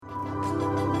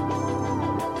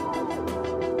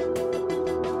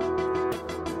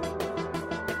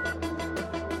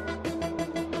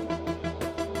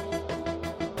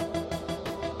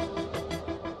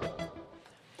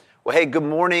Well, hey, good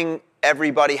morning,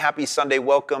 everybody. Happy Sunday.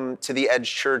 Welcome to the Edge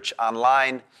Church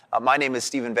Online. My name is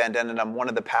Steve Van Denend. I'm one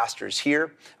of the pastors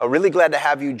here. Really glad to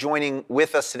have you joining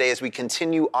with us today as we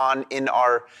continue on in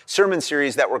our sermon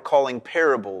series that we're calling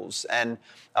Parables. And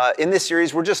in this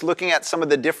series, we're just looking at some of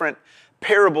the different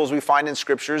parables we find in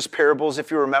scriptures. Parables, if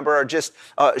you remember, are just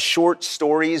short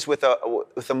stories with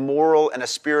a moral and a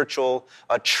spiritual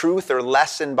truth or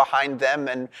lesson behind them.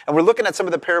 And we're looking at some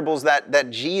of the parables that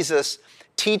Jesus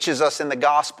teaches us in the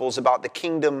Gospels about the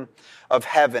kingdom of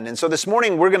heaven. And so this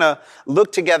morning we're going to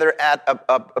look together at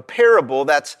a parable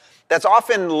that's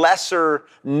often lesser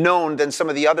known than some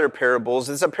of the other parables.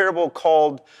 It's a parable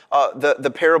called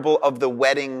the parable of the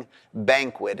Wedding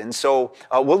Banquet. And so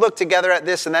we'll look together at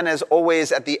this, and then as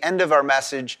always at the end of our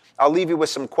message, I'll leave you with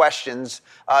some questions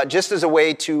just as a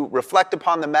way to reflect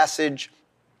upon the message,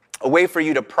 a way for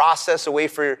you to process, a way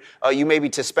for you maybe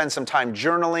to spend some time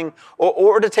journaling,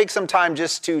 or to take some time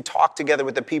just to talk together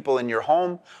with the people in your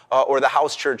home or the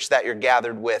house church that you're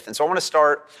gathered with. And so I want to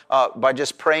start by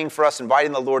just praying for us,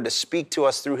 inviting the Lord to speak to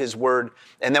us through His Word,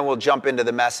 and then we'll jump into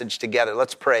the message together.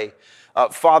 Let's pray.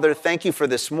 Father, thank you for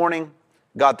this morning.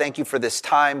 God, thank you for this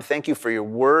time. Thank you for your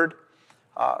Word.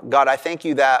 God, I thank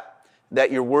you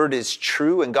that your Word is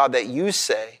true, and God, that you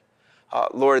say,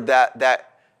 Lord, that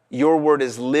your word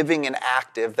is living and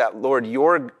active, that, Lord,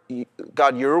 your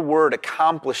word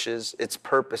accomplishes its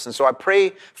purpose. And so I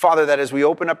pray, Father, that as we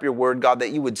open up your word, God,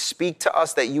 that you would speak to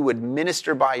us, that you would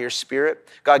minister by your Spirit.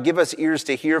 God, give us ears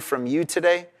to hear from you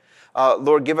today.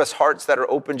 Lord, give us hearts that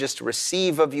are open just to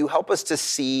receive of you. Help us to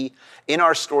see in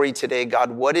our story today,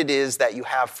 God, what it is that you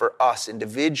have for us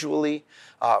individually,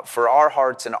 for our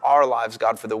hearts and our lives,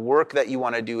 God, for the work that you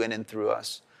want to do in and through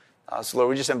us. So, Lord,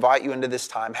 we just invite you into this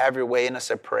time. Have your way in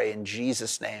us, I pray, in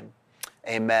Jesus' name.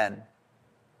 Amen.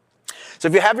 So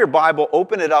if you have your Bible,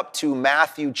 open it up to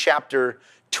Matthew chapter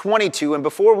 22. And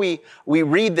before we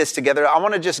read this together, I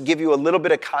want to just give you a little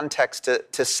bit of context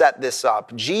to set this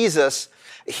up. Jesus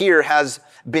here has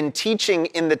been teaching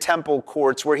in the temple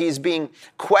courts where he's being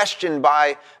questioned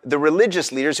by the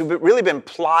religious leaders who've really been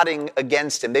plotting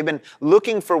against him. They've been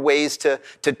looking for ways to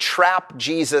trap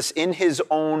Jesus in his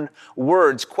own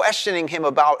words, questioning him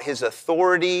about his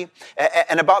authority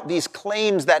and about these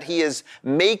claims that he is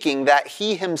making that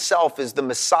he himself is the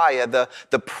Messiah,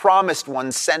 the promised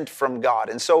one sent from God.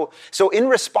 And so in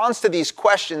response to these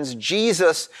questions,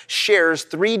 Jesus shares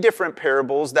three different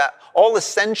parables that all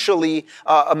essentially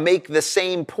make the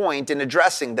same point in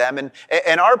addressing them.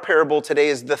 And our parable today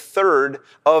is the third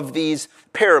of these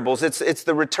parables. It's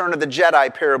the Return of the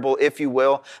Jedi parable, if you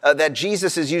will, that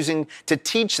Jesus is using to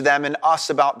teach them and us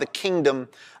about the kingdom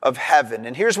of heaven.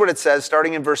 And here's what it says,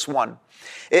 starting in verse 1.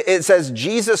 It says,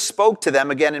 Jesus spoke to them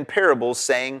again in parables,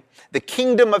 saying, "The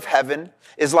kingdom of heaven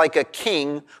is like a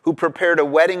king who prepared a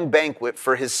wedding banquet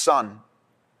for his son."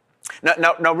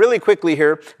 Now, really quickly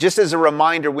here, just as a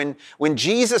reminder, when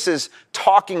Jesus is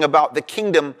talking about the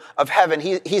kingdom of heaven,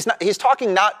 he's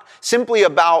talking not simply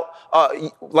about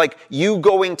like you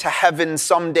going to heaven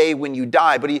someday when you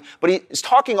die, but he's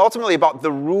talking ultimately about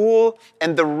the rule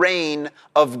and the reign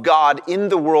of God in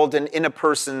the world and in a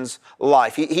person's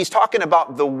life. He's talking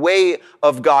about the way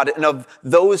of God and of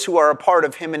those who are a part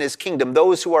of him and his kingdom,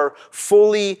 those who are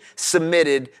fully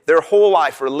submitted their whole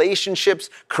life, relationships,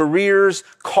 careers,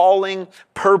 calling,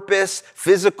 purpose,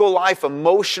 physical life,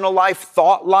 emotional life,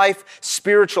 thought life,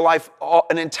 spiritual life,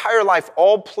 an entire life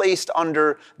all placed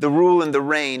under the rule and the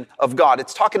reign of God.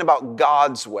 It's talking about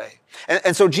God's way.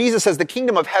 And so Jesus says the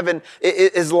kingdom of heaven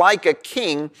is like a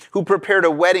king who prepared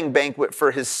a wedding banquet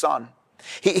for his son.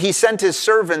 He sent his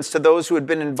servants to those who had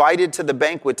been invited to the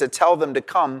banquet to tell them to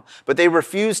come, but they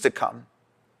refused to come.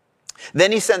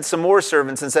 Then he sent some more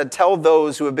servants and said, "Tell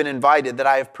those who have been invited that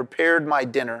I have prepared my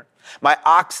dinner. My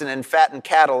oxen and fattened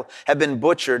cattle have been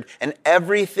butchered, and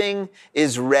everything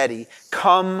is ready.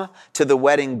 Come to the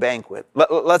wedding banquet."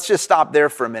 Let's just stop there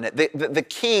for a minute. The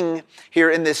king here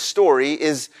in this story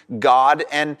is God,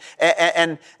 and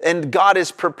God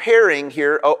is preparing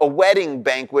here a wedding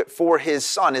banquet for his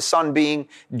son being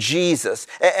Jesus.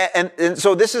 And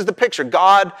so this is the picture.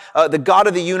 God, the God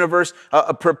of the universe,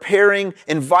 preparing,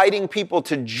 inviting people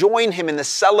to join him in the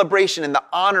celebration and the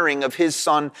honoring of his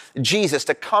son, Jesus,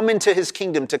 to come into his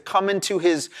kingdom, to come into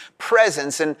his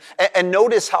presence. And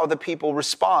notice how the people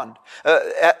respond.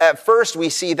 At first, we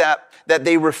see that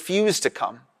they refuse to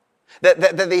come.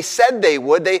 That they said they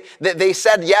would. They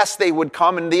said yes, they would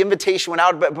come, and the invitation went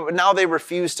out, but now they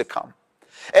refuse to come.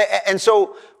 And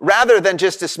so rather than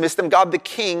just dismiss them, God the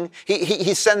King,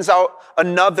 he sends out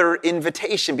another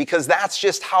invitation, because that's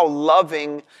just how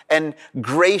loving and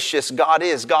gracious God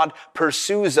is. God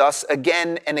pursues us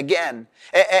again and again.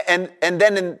 And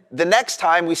then in the next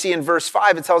time we see in verse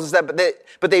 5, it tells us that,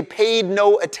 but they paid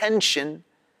no attention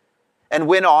and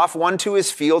went off, one to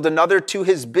his field, another to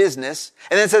his business.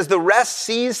 And then it says the rest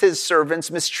seized his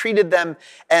servants, mistreated them,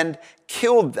 and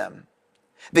killed them.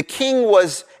 The king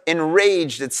was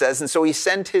enraged, it says, and so he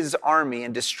sent his army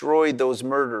and destroyed those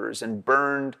murderers and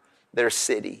burned their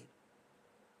city.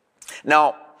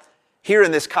 Now, here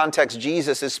in this context,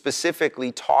 Jesus is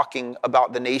specifically talking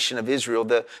about the nation of Israel,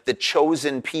 the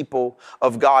chosen people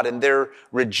of God, and their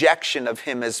rejection of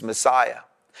him as Messiah.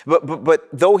 But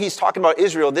though he's talking about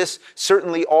Israel, this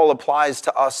certainly all applies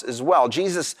to us as well.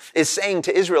 Jesus is saying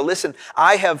to Israel, listen,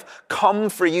 I have come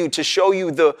for you to show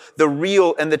you the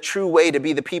real and the true way to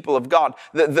be the people of God,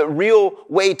 the real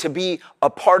way to be a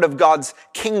part of God's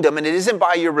kingdom. And it isn't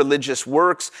by your religious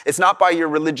works. It's not by your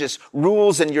religious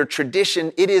rules and your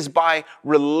tradition. It is by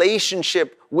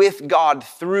relationship with God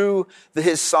through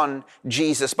his son,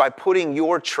 Jesus, by putting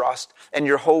your trust and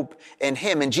your hope in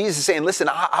him. And Jesus is saying, listen,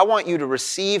 I want you to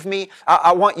receive me.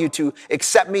 I want you to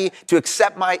accept me, to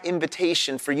accept my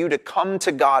invitation for you to come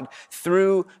to God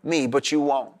through me, but you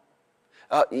won't.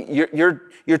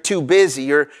 You're too busy.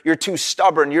 You're too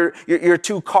stubborn. You're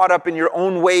too caught up in your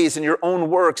own ways and your own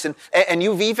works. And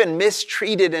you've even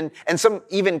mistreated and some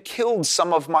even killed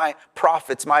some of my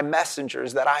prophets, my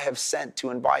messengers that I have sent to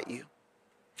invite you.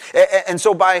 And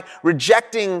so by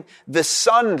rejecting the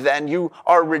Son, then, you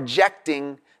are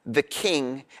rejecting the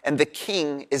King, and the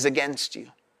King is against you.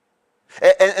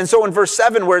 And so in verse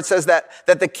 7, where it says that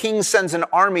the king sends an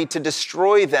army to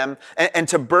destroy them and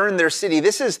to burn their city,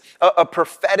 this is a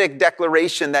prophetic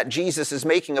declaration that Jesus is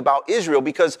making about Israel,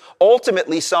 because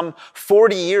ultimately some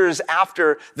 40 years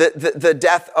after the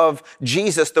death of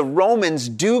Jesus, the Romans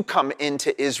do come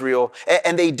into Israel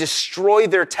and they destroy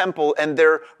their temple and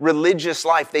their religious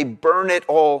life. They burn it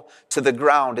all to the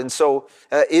ground. And so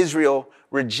Israel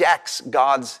rejects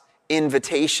God's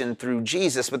invitation through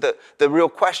Jesus. But the real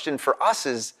question for us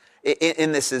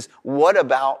in this is, what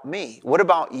about me? What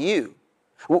about you?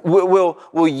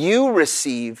 Will you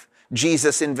receive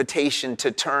Jesus' invitation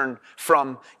to turn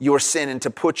from your sin and to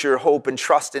put your hope and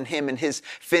trust in him and his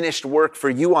finished work for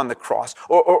you on the cross?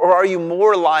 Or are you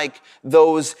more like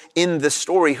those in the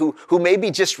story who maybe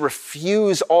just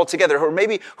refuse altogether, or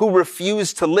maybe who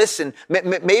refuse to listen?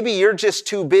 Maybe you're just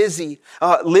too busy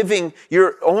living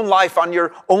your own life on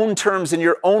your own terms, in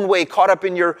your own way, caught up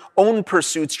in your own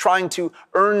pursuits, trying to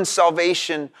earn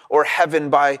salvation or heaven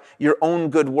by your own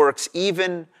good works,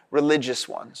 even religious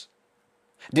ones.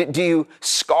 Do you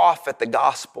scoff at the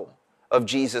gospel of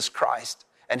Jesus Christ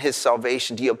and his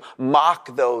salvation? Do you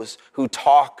mock those who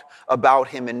talk about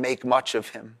him and make much of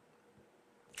him?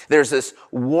 There's this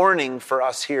warning for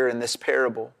us here in this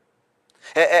parable.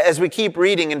 As we keep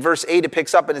reading in verse 8, it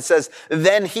picks up and it says,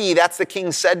 then he, that's the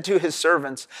king, said to his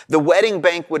servants, the wedding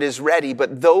banquet is ready,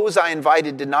 but those I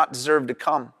invited did not deserve to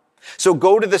come. So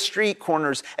go to the street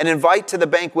corners and invite to the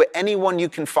banquet anyone you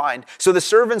can find. So the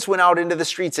servants went out into the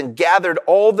streets and gathered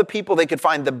all the people they could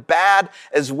find, the bad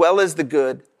as well as the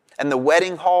good. And the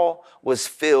wedding hall was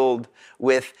filled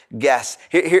with guests.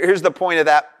 Here's the point of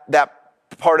that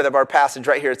part of our passage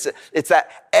right here. It's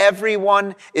that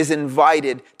everyone is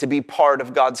invited to be part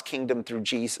of God's kingdom through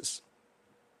Jesus.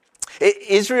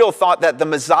 Israel thought that the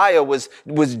Messiah was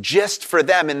just for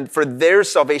them and for their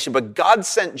salvation, but God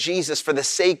sent Jesus for the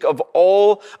sake of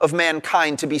all of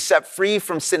mankind, to be set free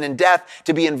from sin and death,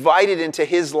 to be invited into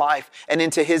his life and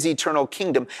into his eternal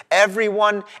kingdom.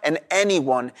 Everyone and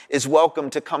anyone is welcome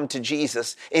to come to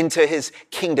Jesus, into his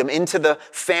kingdom, into the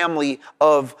family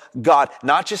of God.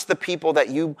 Not just the people that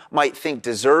you might think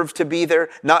deserve to be there,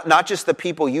 not just the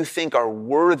people you think are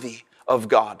worthy of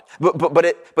God.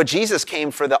 But Jesus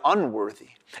came for the unworthy.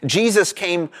 Jesus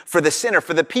came for the sinner,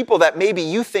 for the people that maybe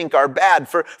you think are bad,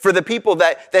 for the people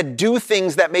that do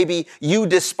things that maybe you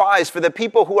despise, for the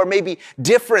people who are maybe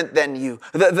different than you,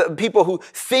 the people who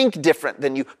think different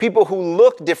than you, people who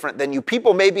look different than you,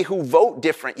 people maybe who vote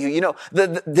different you know,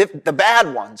 the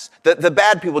bad ones, the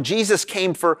bad people. Jesus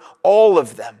came for all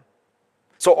of them.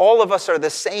 So all of us are the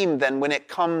same then when it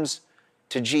comes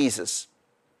to Jesus.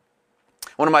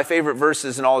 One of my favorite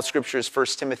verses in all of Scripture is 1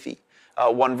 Timothy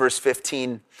 1 verse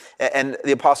 15. And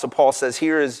the Apostle Paul says,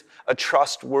 here is a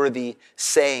trustworthy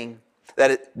saying that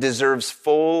it deserves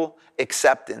full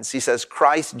acceptance. He says,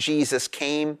 Christ Jesus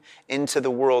came into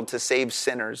the world to save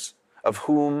sinners, of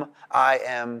whom I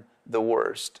am the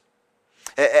worst.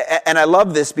 And I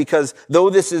love this because though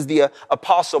this is the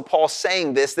Apostle Paul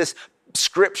saying this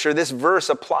scripture, this verse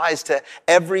applies to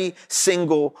every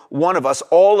single one of us.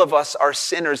 All of us are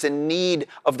sinners in need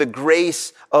of the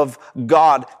grace of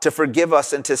God to forgive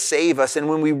us and to save us. And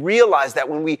when we realize that,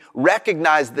 when we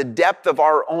recognize the depth of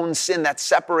our own sin that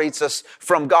separates us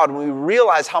from God, when we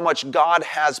realize how much God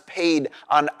has paid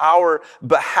on our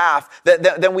behalf,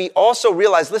 then we also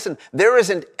realize, listen, there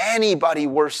isn't anybody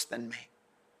worse than me.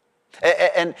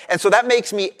 And so that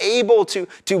makes me able to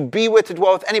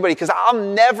dwell with anybody, because I'll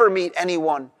never meet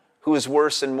anyone who is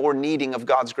worse and more needing of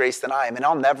God's grace than I am. And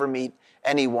I'll never meet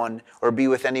anyone or be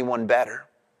with anyone better.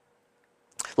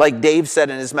 Like Dave said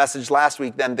in his message last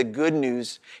week, then the good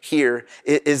news here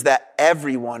is that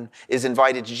everyone is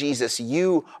invited to Jesus.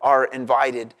 You are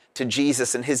invited to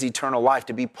Jesus and his eternal life,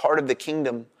 to be part of the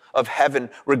kingdom of heaven,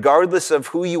 regardless of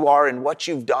who you are and what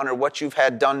you've done or what you've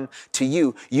had done to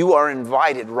you. You are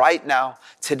invited right now,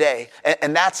 today.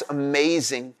 And that's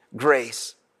amazing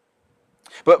grace.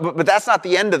 But that's not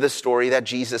the end of the story that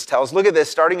Jesus tells. Look at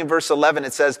this, starting in verse 11,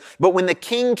 it says, "But when the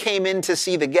king came in to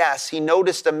see the guests, he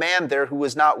noticed a man there who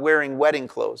was not wearing wedding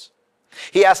clothes.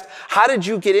 He asked, 'How did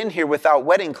you get in here without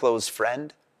wedding clothes,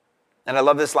 friend?' And I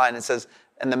love this line. It says,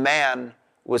 'And the man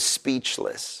was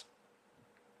speechless.'"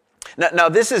 Now,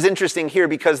 this is interesting here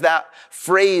because that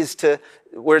phrase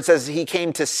where it says he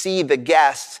came to see the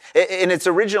guests, in its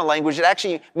original language, it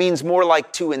actually means more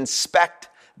like to inspect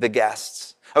the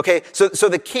guests. Okay, so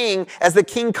the king, as the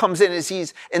king comes in, as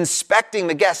he's inspecting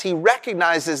the guests, he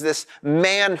recognizes this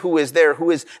man who is there,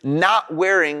 who is not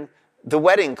wearing the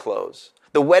wedding clothes,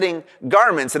 the wedding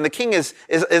garments. And the king is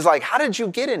like, "How did you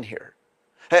get in here?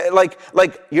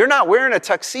 Like you're not wearing a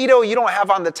tuxedo, you don't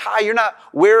have on the tie, you're not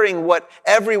wearing what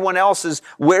everyone else is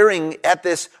wearing at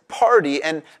this party."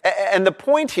 And the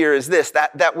point here is this,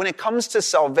 that when it comes to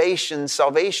salvation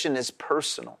is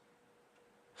personal.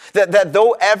 That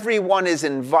though everyone is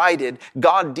invited,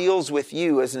 God deals with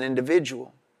you as an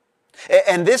individual.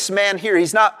 And this man here,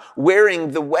 he's not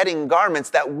wearing the wedding garments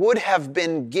that would have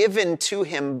been given to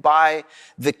him by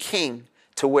the king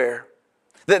to wear.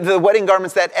 The wedding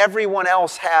garments that everyone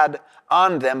else had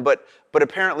on them, but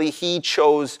apparently he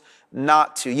chose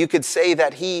not to. You could say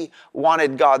that he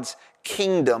wanted God's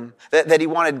kingdom, that he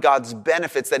wanted God's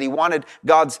benefits, that he wanted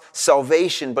God's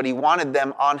salvation, but he wanted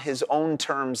them on his own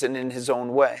terms and in his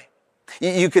own way.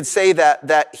 You could say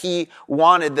that he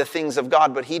wanted the things of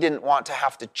God, but he didn't want to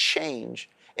have to change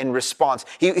in response.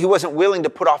 He wasn't willing to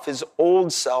put off his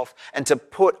old self and to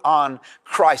put on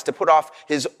Christ, to put off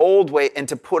his old way and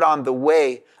to put on the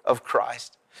way of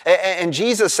Christ. And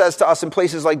Jesus says to us in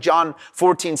places like John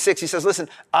 14:6, he says, "Listen,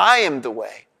 I am the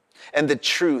way and the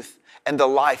truth and the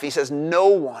life." He says, no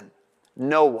one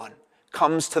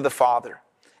comes to the Father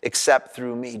except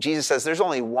through me. Jesus says there's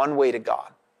only one way to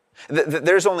God.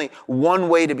 There's only one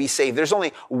way to be saved. There's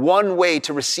only one way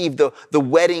to receive the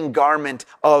wedding garment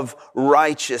of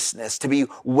righteousness, to be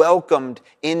welcomed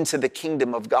into the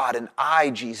kingdom of God. And I,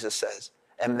 Jesus says,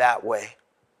 am that way.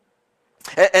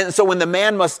 And so when the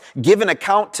man must give an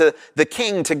account to the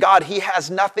king, to God, he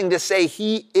has nothing to say.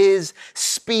 He is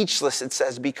speechless, it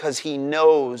says, because he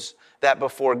knows that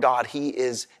before God he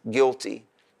is guilty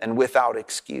and without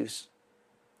excuse.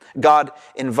 God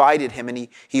invited him and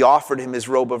he offered him his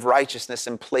robe of righteousness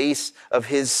in place of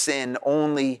his sin.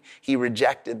 Only he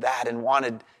rejected that and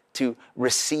wanted to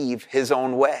receive his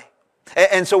own way.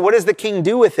 And so what does the king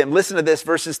do with him? Listen to this,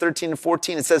 verses 13 and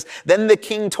 14. It says, "Then the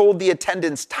king told the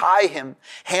attendants, 'Tie him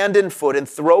hand and foot and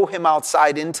throw him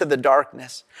outside into the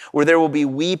darkness, where there will be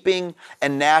weeping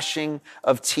and gnashing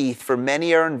of teeth, for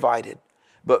many are invited,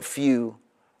 but few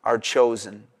are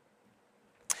chosen.'"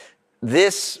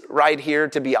 This right here,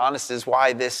 to be honest, is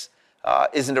why this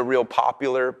isn't a real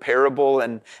popular parable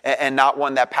and not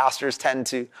one that pastors tend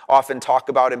to often talk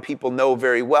about and people know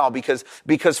very well,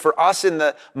 because for us in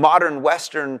the modern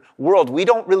Western world, we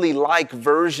don't really like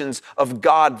versions of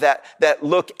God that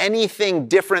look anything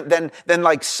different than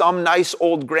like some nice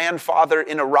old grandfather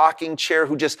in a rocking chair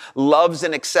who just loves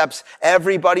and accepts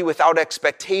everybody without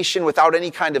expectation, without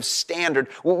any kind of standard.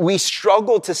 We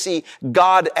struggle to see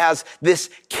God as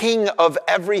this king of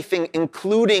everything,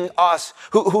 including us,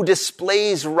 who displays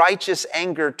righteous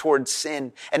anger towards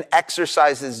sin and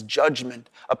exercises judgment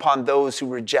upon those who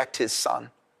reject his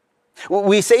son.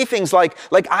 We say things like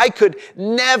I could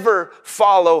never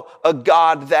follow a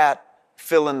God that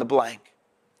fill in the blank,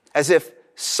 as if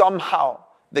somehow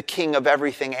the king of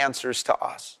everything answers to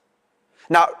us,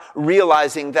 not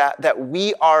realizing that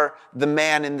we are the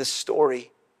man in the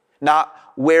story, not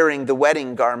wearing the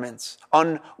wedding garments,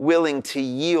 unwilling to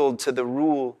yield to the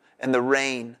rule and the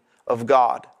reign of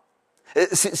God.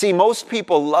 See, most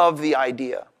people love the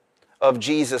idea of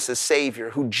Jesus as Savior,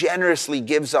 who generously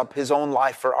gives up his own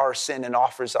life for our sin and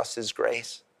offers us his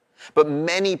grace. But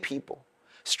many people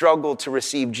struggle to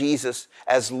receive Jesus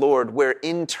as Lord, where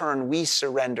in turn we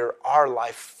surrender our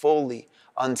life fully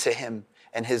unto him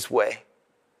and his way.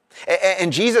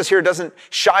 And Jesus here doesn't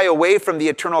shy away from the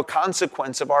eternal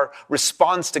consequence of our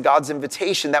response to God's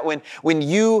invitation, that when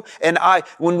you and I,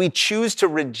 when we choose to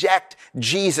reject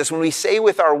Jesus, when we say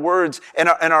with our words and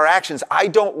our actions, I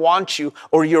don't want you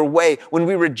or your way, when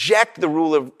we reject the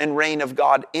rule and reign of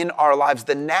God in our lives,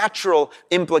 the natural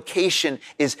implication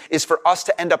is for us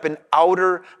to end up in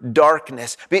outer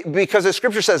darkness. Because as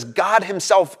Scripture says, God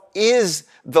himself is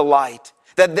the light.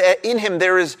 That in him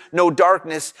there is no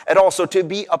darkness at all. So to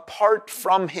be apart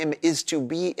from him is to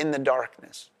be in the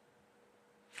darkness.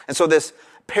 And so this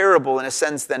parable, in a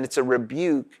sense, then, it's a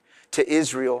rebuke to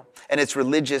Israel and its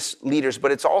religious leaders,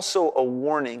 but it's also a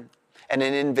warning and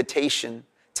an invitation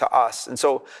to us. And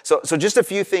so just a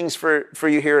few things for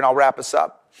you here, and I'll wrap us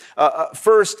up.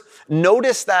 First,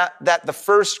 notice that the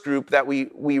first group that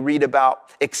we read about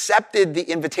accepted the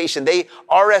invitation. They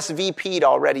RSVP'd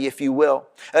already, if you will.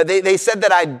 They said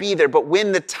that I'd be there, but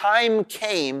when the time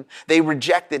came, they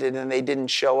rejected it and they didn't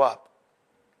show up.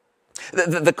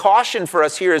 The caution for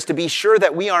us here is to be sure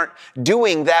that we aren't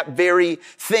doing that very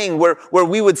thing where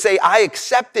we would say, I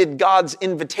accepted God's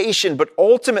invitation, but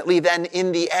ultimately then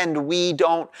in the end, we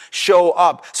don't show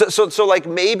up. So like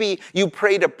maybe you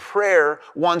prayed a prayer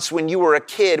once when you were a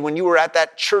kid, when you were at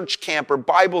that church camp or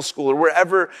Bible school or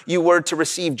wherever you were to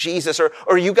receive Jesus,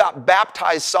 or you got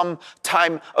baptized some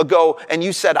time ago and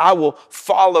you said, I will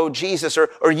follow Jesus,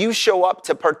 or you show up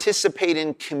to participate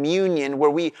in communion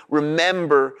where we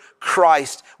remember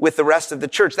Christ with the rest of the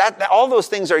church. That all those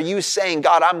things are you saying,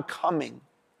 God, I'm coming.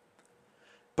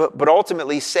 But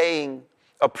ultimately saying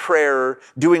a prayer,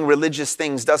 doing religious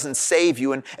things doesn't save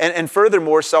you. And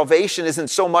furthermore, salvation isn't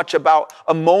so much about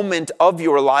a moment of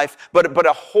your life, but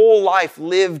a whole life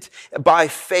lived by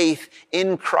faith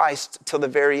in Christ till the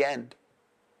very end.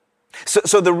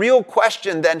 So the real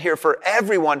question then here for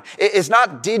everyone is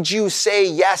not, did you say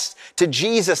yes to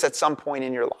Jesus at some point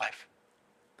in your life?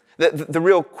 The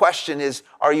real question is,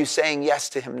 are you saying yes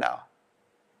to him now?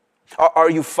 Are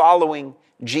you following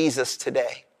Jesus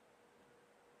today?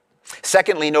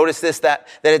 Secondly, notice this, that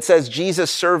it says Jesus'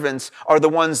 servants are the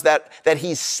ones that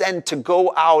he's sent to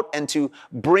go out and to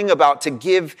bring about, to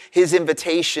give his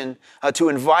invitation, to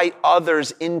invite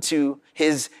others into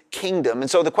his kingdom. And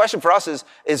so the question for us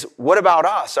is what about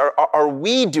us? Are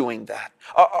we doing that?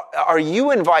 Are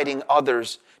you inviting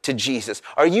others to Jesus?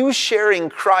 Are you sharing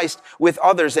Christ with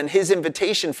others and his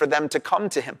invitation for them to come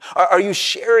to him? Are you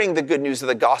sharing the good news of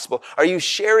the gospel? Are you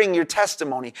sharing your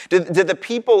testimony? Do the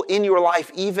people in your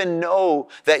life even know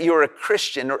that you're a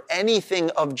Christian or anything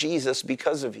of Jesus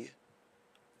because of you?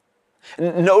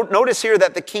 Notice here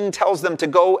that the king tells them to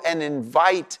go and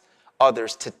invite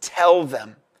others, to tell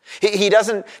them. He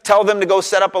doesn't tell them to go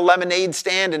set up a lemonade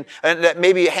stand and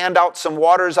maybe hand out some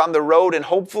waters on the road, and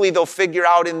hopefully they'll figure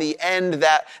out in the end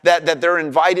that they're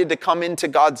invited to come into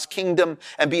God's kingdom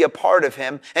and be a part of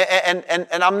him.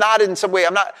 And I'm not in some way,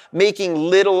 I'm not making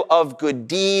little of good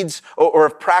deeds or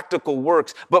of practical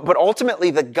works, but ultimately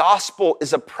the gospel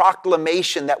is a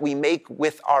proclamation that we make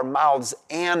with our mouths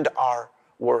and our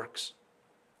works.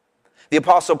 The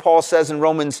Apostle Paul says in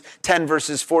Romans 10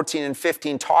 verses 14 and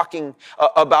 15, talking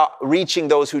about reaching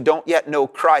those who don't yet know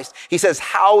Christ, he says,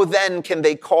 how then can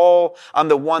they call on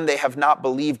the one they have not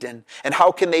believed in? And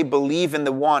how can they believe in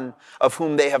the one of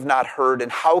whom they have not heard?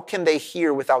 And how can they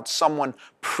hear without someone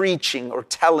preaching or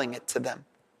telling it to them?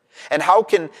 And how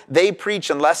can they preach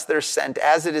unless they're sent?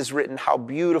 As it is written, how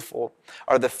beautiful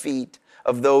are the feet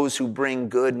of those who bring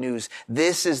good news.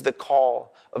 This is the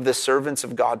call of the servants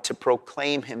of God, to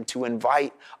proclaim him, to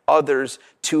invite others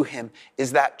to him.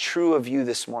 Is that true of you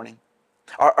this morning?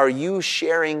 Are you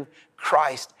sharing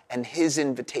Christ and his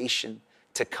invitation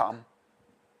to come?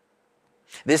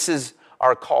 This is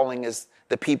our calling as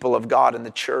the people of God in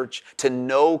the church, to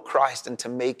know Christ and to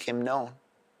make him known.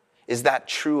 Is that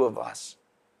true of us?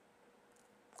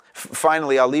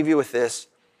 Finally, I'll leave you with this.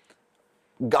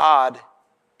 God,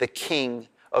 the King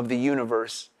of the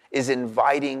universe, is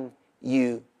inviting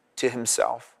you to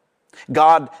himself.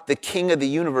 God, the King of the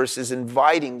universe, is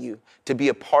inviting you to be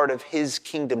a part of his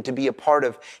kingdom, to be a part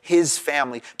of his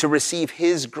family, to receive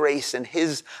his grace and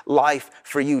his life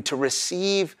for you, to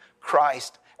receive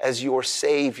Christ as your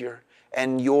Savior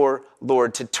and your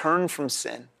Lord, to turn from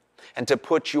sin and to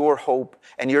put your hope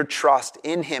and your trust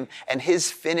in him and his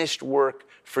finished work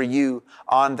for you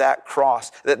on that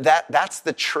cross. That's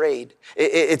the trade.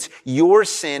 It's your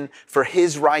sin for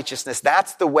his righteousness.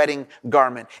 That's the wedding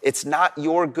garment. It's not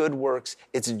your good works.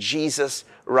 It's Jesus'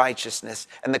 righteousness.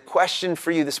 And the question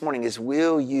for you this morning is,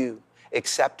 will you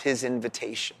accept his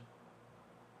invitation?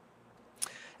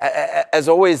 As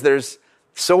always, there's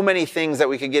so many things that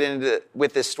we could get into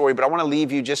with this story, but I want to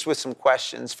leave you just with some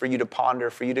questions for you to ponder,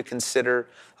 for you to consider,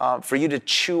 for you to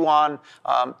chew on,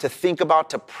 to think about,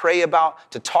 to pray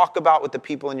about, to talk about with the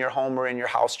people in your home or in your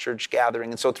house church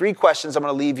gathering. And so 3 questions I'm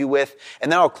going to leave you with, and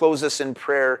then I'll close this in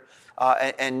prayer,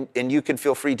 and you can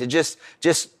feel free to just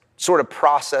sort of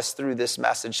process through this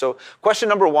message. So question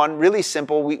number 1, really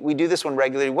simple. We do this one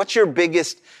regularly. What's your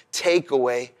biggest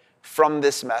takeaway from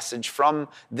this message, from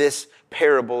this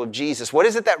parable of Jesus? What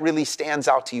is it that really stands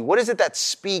out to you? What is it that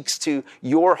speaks to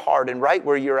your heart and right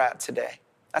where you're at today?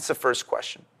 That's the first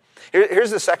question. Here's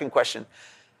the second question.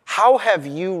 How have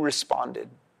you responded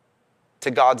to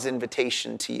God's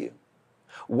invitation to you?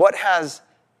 What has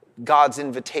God's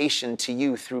invitation to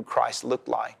you through Christ looked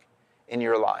like in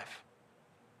your life?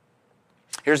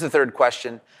 Here's the third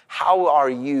question. How are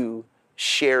you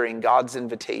sharing God's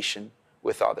invitation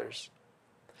with others?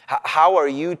 How are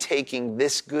you taking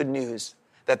this good news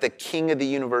that the King of the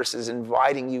universe is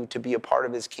inviting you to be a part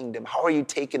of his kingdom? How are you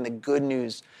taking the good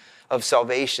news of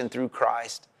salvation through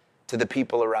Christ to the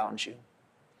people around you?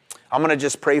 I'm going to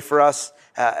just pray for us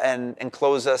and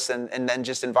close us and then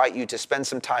just invite you to spend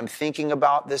some time thinking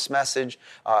about this message,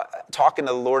 talking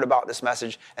to the Lord about this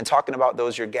message, and talking about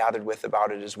those you're gathered with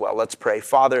about it as well. Let's pray.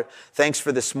 Father, thanks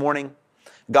for this morning.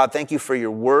 God, thank you for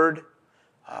your word.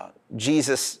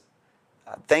 Jesus,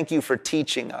 thank you for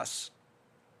teaching us.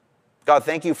 God,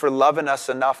 thank you for loving us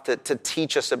enough to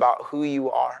teach us about who you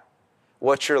are,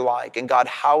 what you're like, and God,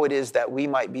 how it is that we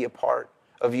might be a part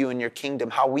of you and your kingdom,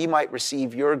 how we might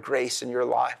receive your grace in your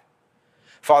life.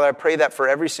 Father, I pray that for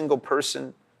every single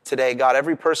person today, God,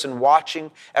 every person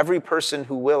watching, every person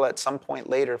who will at some point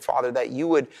later, Father, that you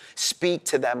would speak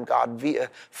to them, God,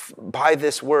 by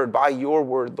this word, by your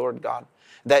word, Lord God,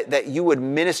 that you would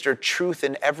minister truth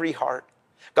in every heart.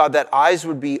 God, that eyes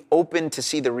would be open to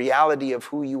see the reality of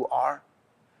who you are.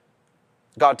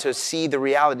 God, to see the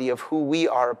reality of who we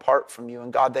are apart from you.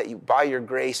 And God, that you, by your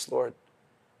grace, Lord,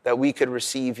 that we could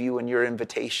receive you and your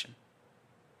invitation.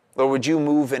 Lord, would you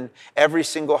move in every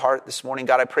single heart this morning?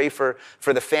 God, I pray for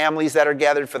the families that are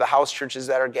gathered, for the house churches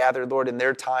that are gathered, Lord, in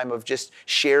their time of just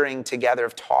sharing together,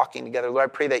 of talking together. Lord,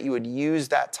 I pray that you would use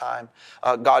that time,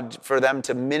 God, for them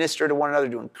to minister to one another,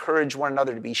 to encourage one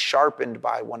another, to be sharpened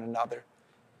by one another.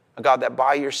 God, that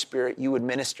by your Spirit, you would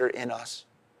minister in us.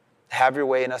 Have your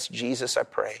way in us, Jesus, I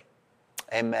pray.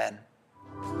 Amen.